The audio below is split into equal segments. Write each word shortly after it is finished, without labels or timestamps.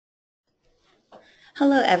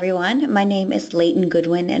Hello, everyone. My name is Leighton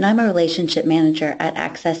Goodwin, and I'm a relationship manager at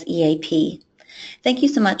Access EAP. Thank you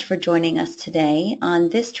so much for joining us today on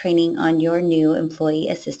this training on your new employee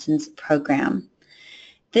assistance program.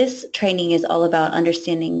 This training is all about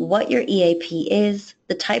understanding what your EAP is,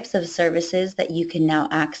 the types of services that you can now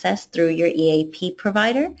access through your EAP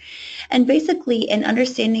provider, and basically an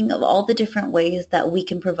understanding of all the different ways that we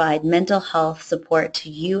can provide mental health support to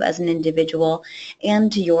you as an individual and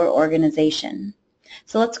to your organization.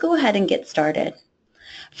 So let's go ahead and get started.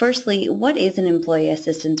 Firstly, what is an employee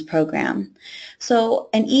assistance program? So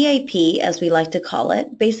an EAP, as we like to call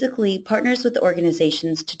it, basically partners with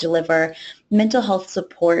organizations to deliver mental health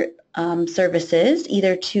support services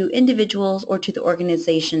either to individuals or to the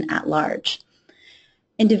organization at large.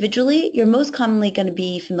 Individually, you're most commonly going to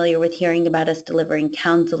be familiar with hearing about us delivering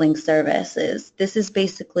counseling services. This is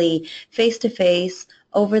basically face-to-face,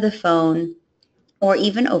 over the phone, or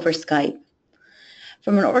even over Skype.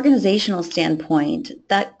 From an organizational standpoint,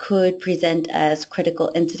 that could present as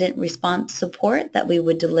critical incident response support that we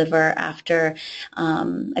would deliver after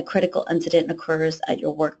a critical incident occurs at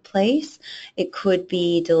your workplace. It could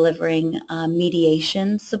be delivering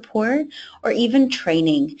mediation support or even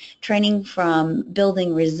training from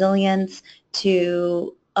building resilience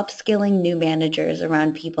to upskilling new managers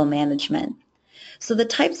around people management. So the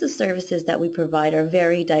types of services that we provide are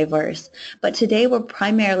very diverse, but today we're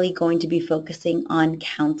primarily going to be focusing on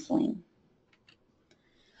counseling.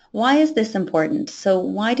 Why is this important? So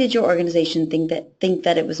why did your organization think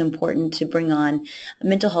that it was important to bring on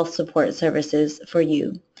mental health support services for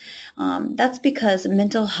you? That's because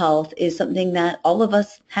mental health is something that all of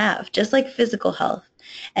us have, just like physical health,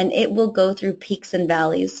 and it will go through peaks and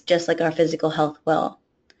valleys just like our physical health will.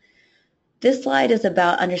 This slide is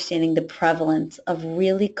about understanding the prevalence of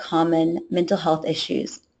really common mental health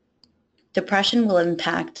issues. Depression will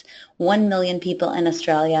impact 1 million people in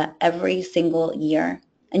Australia every single year,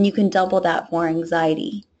 and you can double that for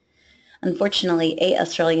anxiety. Unfortunately, 8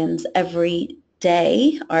 Australians every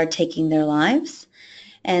day are taking their lives,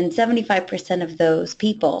 and 75% of those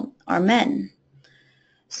people are men.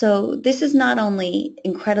 So this is not only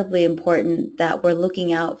incredibly important that we're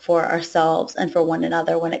looking out for ourselves and for one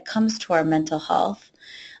another when it comes to our mental health,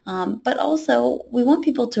 but also we want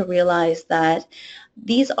people to realize that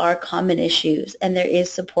these are common issues and there is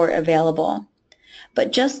support available.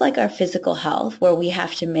 But just like our physical health, where we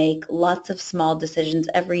have to make lots of small decisions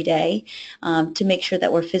every day to make sure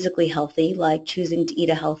that we're physically healthy, like choosing to eat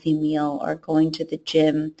a healthy meal or going to the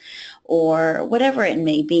gym or whatever it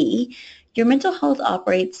may be, your mental health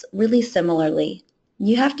operates really similarly.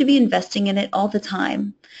 You have to be investing in it all the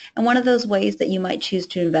time. And one of those ways that you might choose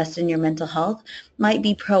to invest in your mental health might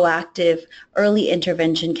be proactive early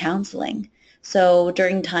intervention counseling. So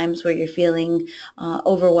during times where you're feeling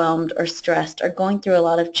overwhelmed or stressed or going through a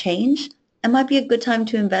lot of change, it might be a good time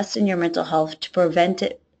to invest in your mental health to prevent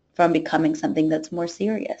it from becoming something that's more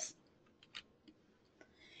serious.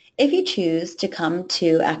 If you choose to come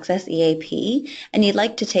to Access EAP and you'd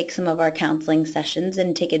like to take some of our counseling sessions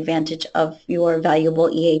and take advantage of your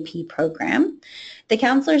valuable EAP program, the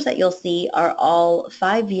counselors that you'll see are all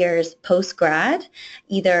 5 years post-grad,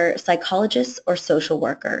 either psychologists or social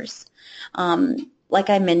workers. Like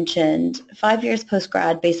I mentioned, 5 years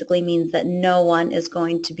post-grad basically means that no one is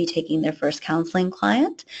going to be taking their first counseling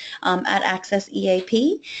client at Access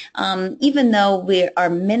EAP. Even though our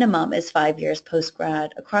minimum is 5 years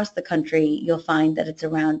post-grad, across the country you'll find that it's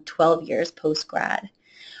around 12 years post-grad.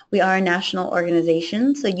 We are a national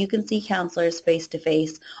organization, so you can see counselors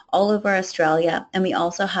face-to-face all over Australia, and we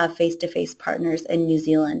also have face-to-face partners in New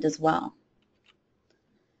Zealand as well.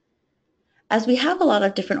 As we have a lot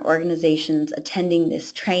of different organizations attending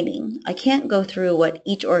this training, I can't go through what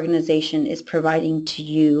each organization is providing to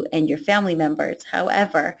you and your family members.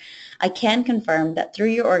 However, I can confirm that through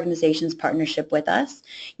your organization's partnership with us,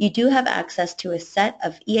 you do have access to a set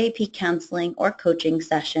of EAP counseling or coaching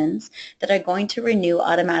sessions that are going to renew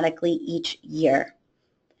automatically each year.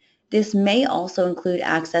 This may also include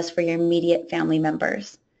access for your immediate family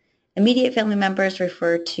members. Immediate family members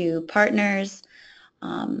refer to partners,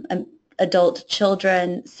 adult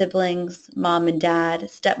children, siblings, mom and dad,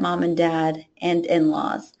 stepmom and dad, and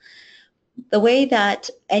in-laws. The way that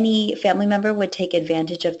any family member would take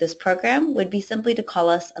advantage of this program would be simply to call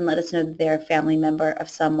us and let us know that they're a family member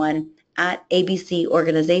of someone at ABC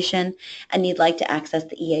organization and you'd like to access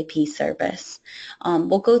the EAP service.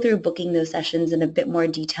 We'll go through booking those sessions in a bit more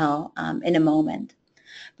detail in a moment.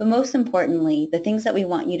 But most importantly, the things that we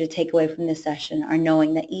want you to take away from this session are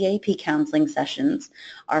knowing that EAP counseling sessions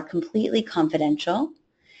are completely confidential,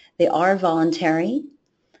 they are voluntary,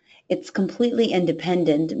 It's completely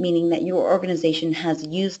independent, meaning that your organization has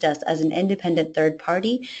used us as an independent third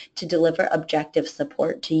party to deliver objective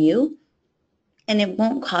support to you, and it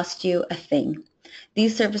won't cost you a thing.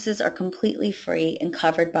 These services are completely free and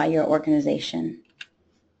covered by your organization.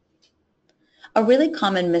 A really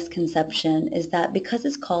common misconception is that because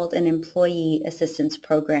it's called an employee assistance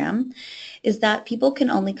program, is that people can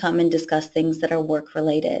only come and discuss things that are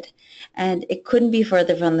work-related. And it couldn't be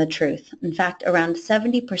further from the truth. In fact, around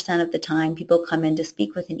 70% of the time people come in to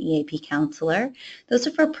speak with an EAP counselor, those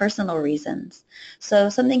are for personal reasons. So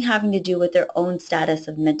something having to do with their own status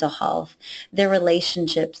of mental health, their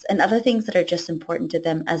relationships, and other things that are just important to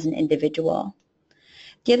them as an individual.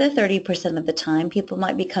 The other 30% of the time, people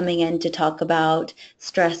might be coming in to talk about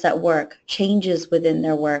stress at work, changes within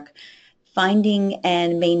their work, finding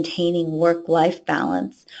and maintaining work-life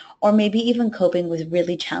balance, or maybe even coping with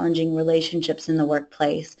really challenging relationships in the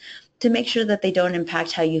workplace to make sure that they don't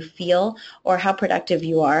impact how you feel or how productive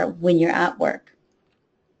you are when you're at work.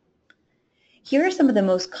 Here are some of the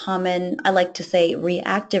most common, I like to say,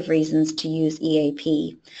 reactive reasons to use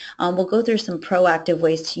EAP. We'll go through some proactive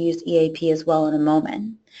ways to use EAP as well in a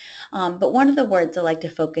moment. But one of the words I like to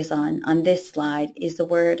focus on this slide is the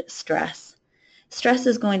word stress. Stress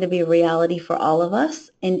is going to be a reality for all of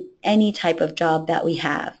us in any type of job that we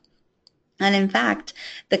have. And in fact,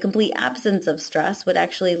 the complete absence of stress would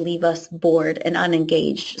actually leave us bored and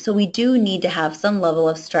unengaged. So we do need to have some level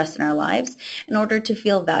of stress in our lives in order to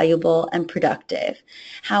feel valuable and productive.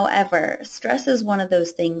 However, stress is one of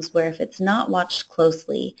those things where if it's not watched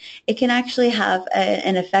closely, it can actually have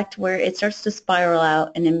an effect where it starts to spiral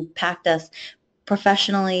out and impact us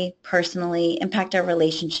professionally, personally, impact our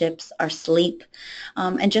relationships, our sleep,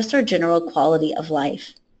 and just our general quality of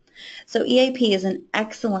life. So EAP is an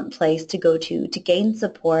excellent place to go to gain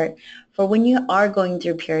support for when you are going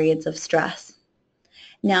through periods of stress.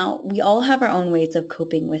 Now, we all have our own ways of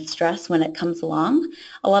coping with stress when it comes along.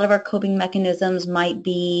 A lot of our coping mechanisms might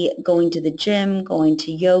be going to the gym, going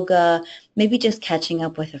to yoga, maybe just catching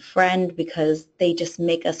up with a friend because they just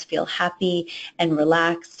make us feel happy and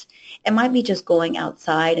relaxed. It might be just going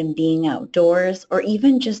outside and being outdoors, or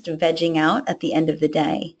even just vegging out at the end of the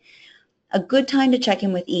day. A good time to check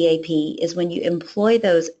in with EAP is when you employ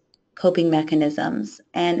those coping mechanisms,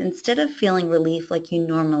 and instead of feeling relief like you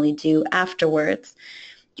normally do afterwards,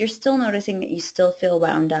 you're still noticing that you still feel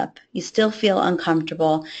wound up, you still feel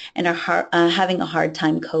uncomfortable, and are having a hard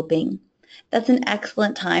time coping. That's an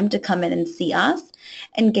excellent time to come in and see us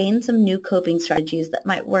and gain some new coping strategies that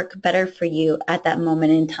might work better for you at that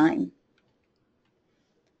moment in time.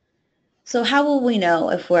 So how will we know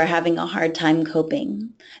if we're having a hard time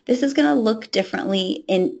coping? This is going to look differently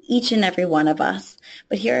in each and every one of us,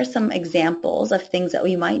 but here are some examples of things that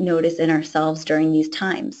we might notice in ourselves during these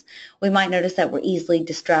times. We might notice that we're easily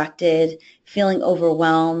distracted, feeling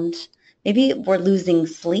overwhelmed, maybe we're losing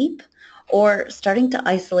sleep, or starting to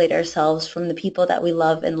isolate ourselves from the people that we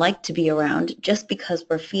love and like to be around just because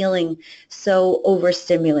we're feeling so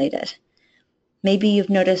overstimulated. Maybe you've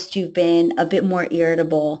noticed you've been a bit more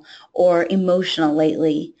irritable or emotional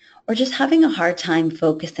lately, or just having a hard time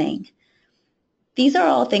focusing. These are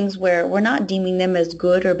all things where we're not deeming them as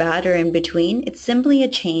good or bad or in between. It's simply a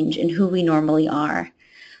change in who we normally are.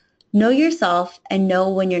 Know yourself and know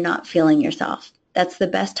when you're not feeling yourself. That's the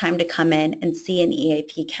best time to come in and see an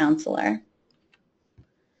EAP counselor.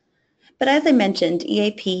 But as I mentioned,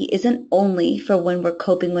 EAP isn't only for when we're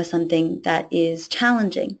coping with something that is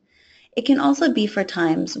challenging. It can also be for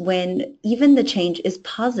times when even the change is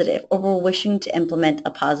positive or we're wishing to implement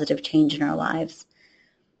a positive change in our lives.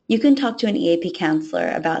 You can talk to an EAP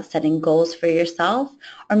counselor about setting goals for yourself,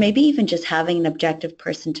 or maybe even just having an objective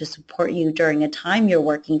person to support you during a time you're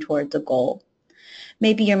working towards a goal.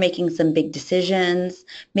 Maybe you're making some big decisions.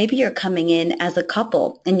 Maybe you're coming in as a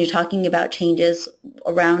couple and you're talking about changes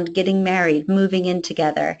around getting married, moving in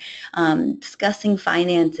together, discussing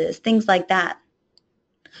finances, things like that.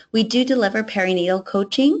 We do deliver perinatal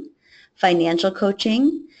coaching, financial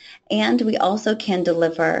coaching, and we also can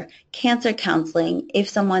deliver cancer counseling if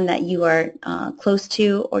someone that you are close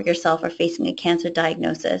to or yourself are facing a cancer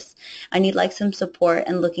diagnosis and you'd like some support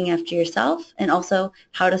in looking after yourself and also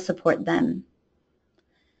how to support them.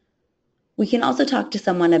 We can also talk to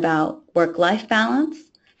someone about work-life balance,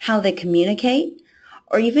 how they communicate,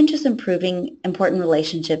 or even just improving important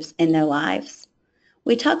relationships in their lives.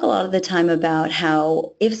 We talk a lot of the time about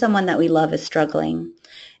how if someone that we love is struggling,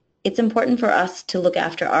 it's important for us to look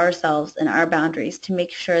after ourselves and our boundaries to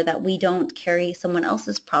make sure that we don't carry someone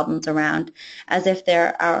else's problems around as if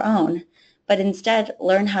they're our own, but instead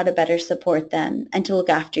learn how to better support them and to look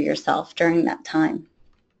after yourself during that time.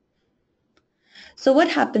 So what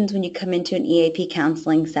happens when you come into an EAP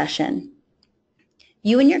counseling session?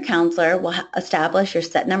 You and your counselor will establish your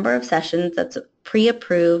set number of sessions that's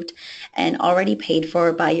pre-approved and already paid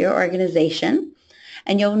for by your organization.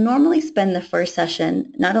 And you'll normally spend the first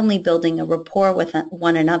session not only building a rapport with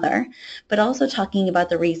one another, but also talking about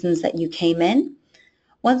the reasons that you came in.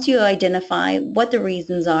 Once you identify what the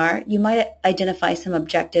reasons are, you might identify some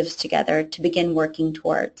objectives together to begin working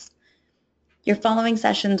towards. Your following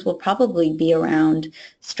sessions will probably be around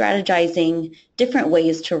strategizing different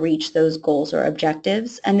ways to reach those goals or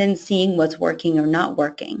objectives and then seeing what's working or not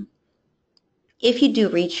working. If you do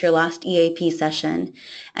reach your last EAP session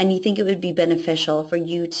and you think it would be beneficial for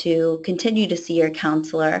you to continue to see your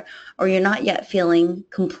counselor, or you're not yet feeling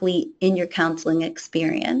complete in your counseling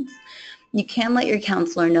experience, you can let your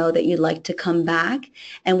counselor know that you'd like to come back,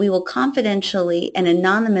 and we will confidentially and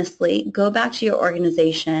anonymously go back to your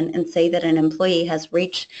organization and say that an employee has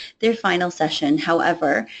reached their final session.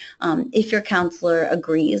 However, if your counselor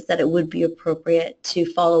agrees that it would be appropriate to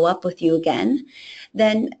follow up with you again,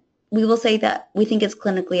 then we will say that we think it's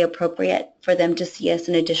clinically appropriate for them to see us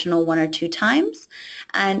an additional 1 or 2 times.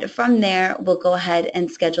 And from there, we'll go ahead and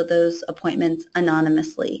schedule those appointments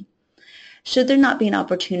anonymously. Should there not be an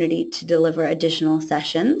opportunity to deliver additional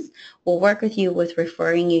sessions, we'll work with you with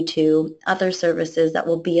referring you to other services that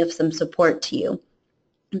will be of some support to you.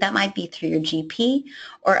 That might be through your GP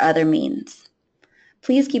or other means.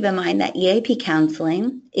 Please keep in mind that EAP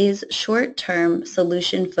counseling is short-term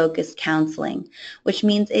solution-focused counseling, which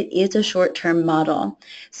means it is a short-term model.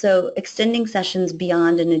 So extending sessions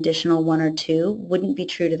beyond an additional 1 or 2 wouldn't be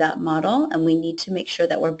true to that model, and we need to make sure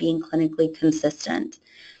that we're being clinically consistent.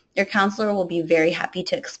 Your counselor will be very happy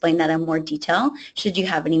to explain that in more detail should you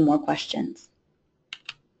have any more questions.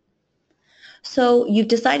 So you've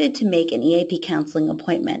decided to make an EAP counseling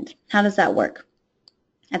appointment. How does that work?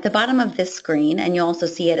 At the bottom of this screen, and you'll also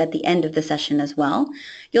see it at the end of the session as well,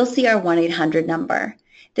 you'll see our 1-800 number.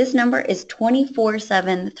 This number is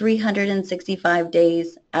 24/7, 365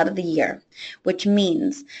 days out of the year, which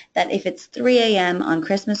means that if it's 3 a.m. on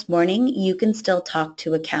Christmas morning, you can still talk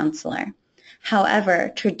to a counselor.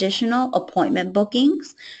 However, traditional appointment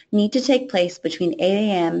bookings need to take place between 8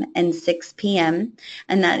 a.m. and 6 p.m.,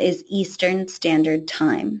 and that is Eastern Standard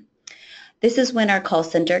Time. This is when our call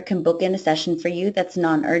center can book in a session for you that's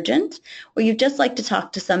non-urgent, or you'd just like to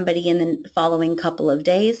talk to somebody in the following couple of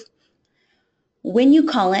days. When you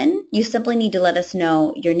call in, you simply need to let us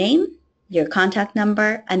know your name, your contact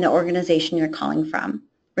number, and the organization you're calling from.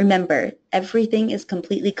 Remember, everything is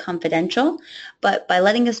completely confidential, but by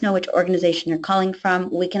letting us know which organization you're calling from,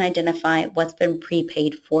 we can identify what's been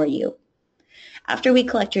prepaid for you. After we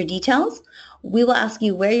collect your details, we will ask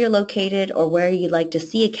you where you're located or where you'd like to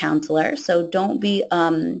see a counselor, so don't be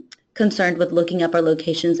concerned with looking up our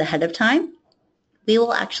locations ahead of time. We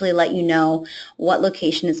will actually let you know what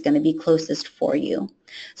location is going to be closest for you.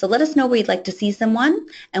 So let us know where you'd like to see someone,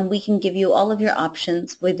 and we can give you all of your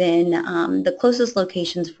options within the closest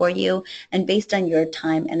locations for you and based on your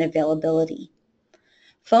time and availability.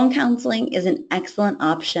 Phone counseling is an excellent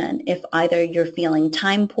option if either you're feeling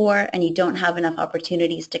time poor and you don't have enough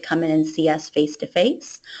opportunities to come in and see us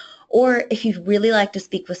face-to-face, or if you'd really like to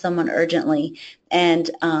speak with someone urgently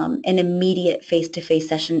and an immediate face-to-face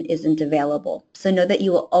session isn't available. So know that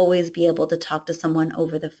you will always be able to talk to someone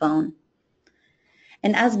over the phone.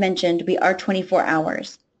 And as mentioned, we are 24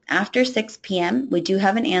 hours. After 6 p.m., we do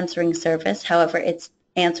have an answering service. However, it's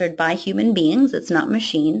answered by human beings. It's not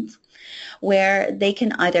machines, where they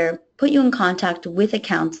can either put you in contact with a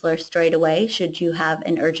counselor straight away should you have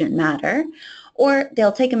an urgent matter, or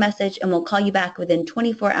they'll take a message and we'll call you back within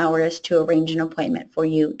 24 hours to arrange an appointment for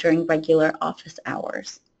you during regular office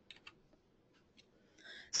hours.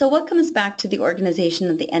 So what comes back to the organization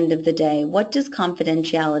at the end of the day? What does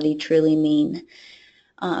confidentiality truly mean?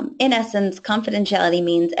 In essence, confidentiality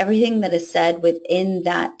means everything that is said within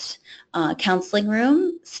that counseling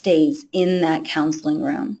room stays in that counseling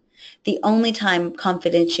room. The only time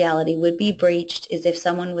confidentiality would be breached is if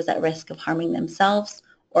someone was at risk of harming themselves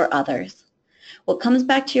or others. What comes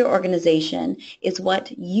back to your organization is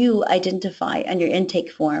what you identify on your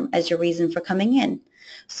intake form as your reason for coming in.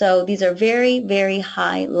 So these are very, very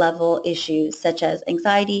high level issues such as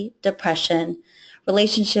anxiety, depression,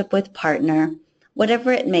 relationship with partner,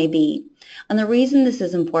 whatever it may be. And the reason this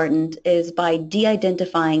is important is by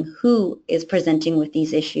de-identifying who is presenting with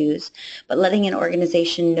these issues, but letting an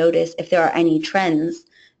organization notice if there are any trends,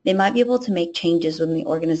 they might be able to make changes within the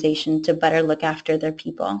organization to better look after their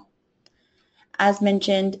people. As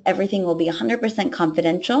mentioned, everything will be 100%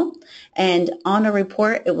 confidential, and on a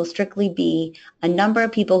report, it will strictly be a number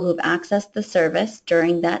of people who've accessed the service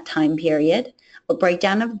during that time period, a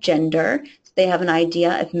breakdown of gender. So they have an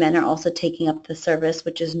idea if men are also taking up the service,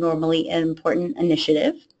 which is normally an important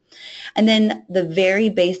initiative. And then the very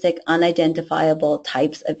basic unidentifiable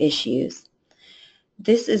types of issues.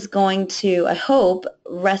 This is going to, I hope,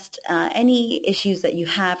 rest any issues that you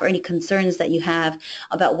have or any concerns that you have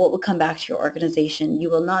about what will come back to your organization. You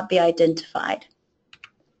will not be identified.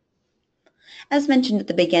 As mentioned at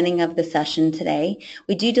the beginning of the session today,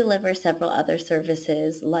 we do deliver several other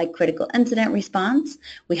services like critical incident response.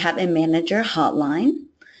 We have a manager hotline.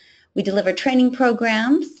 We deliver training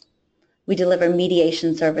programs. We deliver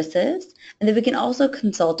mediation services, and then we can also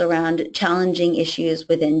consult around challenging issues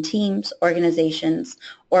within teams, organizations,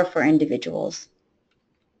 or for individuals.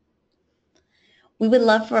 We would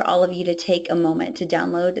love for all of you to take a moment to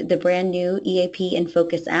download the brand new EAP in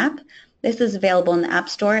Focus app. This is available in the App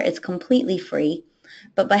Store. It's completely free,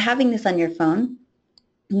 but by having this on your phone,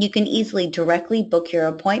 you can easily directly book your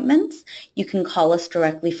appointments. You can call us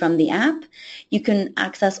directly from the app. You can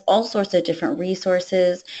access all sorts of different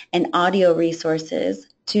resources and audio resources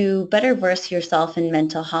to better verse yourself in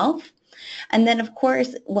mental health. And then, of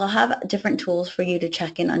course, we'll have different tools for you to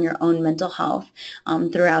check in on your own mental health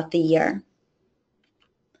throughout the year.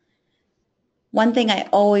 One thing I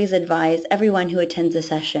always advise everyone who attends a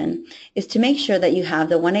session is to make sure that you have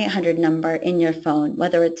the 1-800 number in your phone,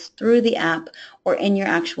 whether it's through the app or in your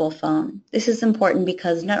actual phone. This is important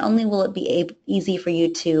because not only will it be easy for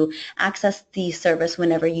you to access the service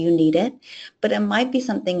whenever you need it, but it might be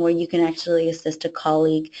something where you can actually assist a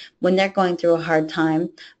colleague when they're going through a hard time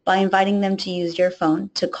by inviting them to use your phone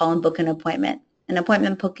to call and book an appointment. An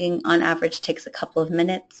appointment booking on average takes a couple of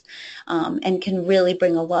minutes and can really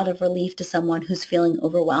bring a lot of relief to someone who's feeling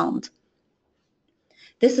overwhelmed.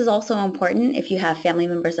 This is also important if you have family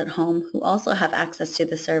members at home who also have access to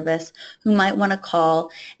the service who might want to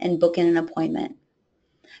call and book in an appointment.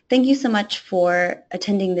 Thank you so much for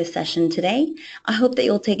attending this session today. I hope that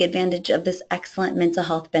you'll take advantage of this excellent mental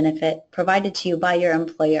health benefit provided to you by your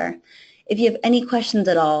employer. If you have any questions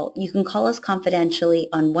at all, you can call us confidentially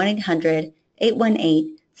on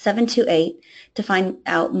 1-800-818-728 to find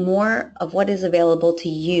out more of what is available to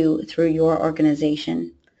you through your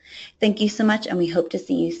organization. Thank you so much, and we hope to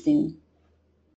see you soon.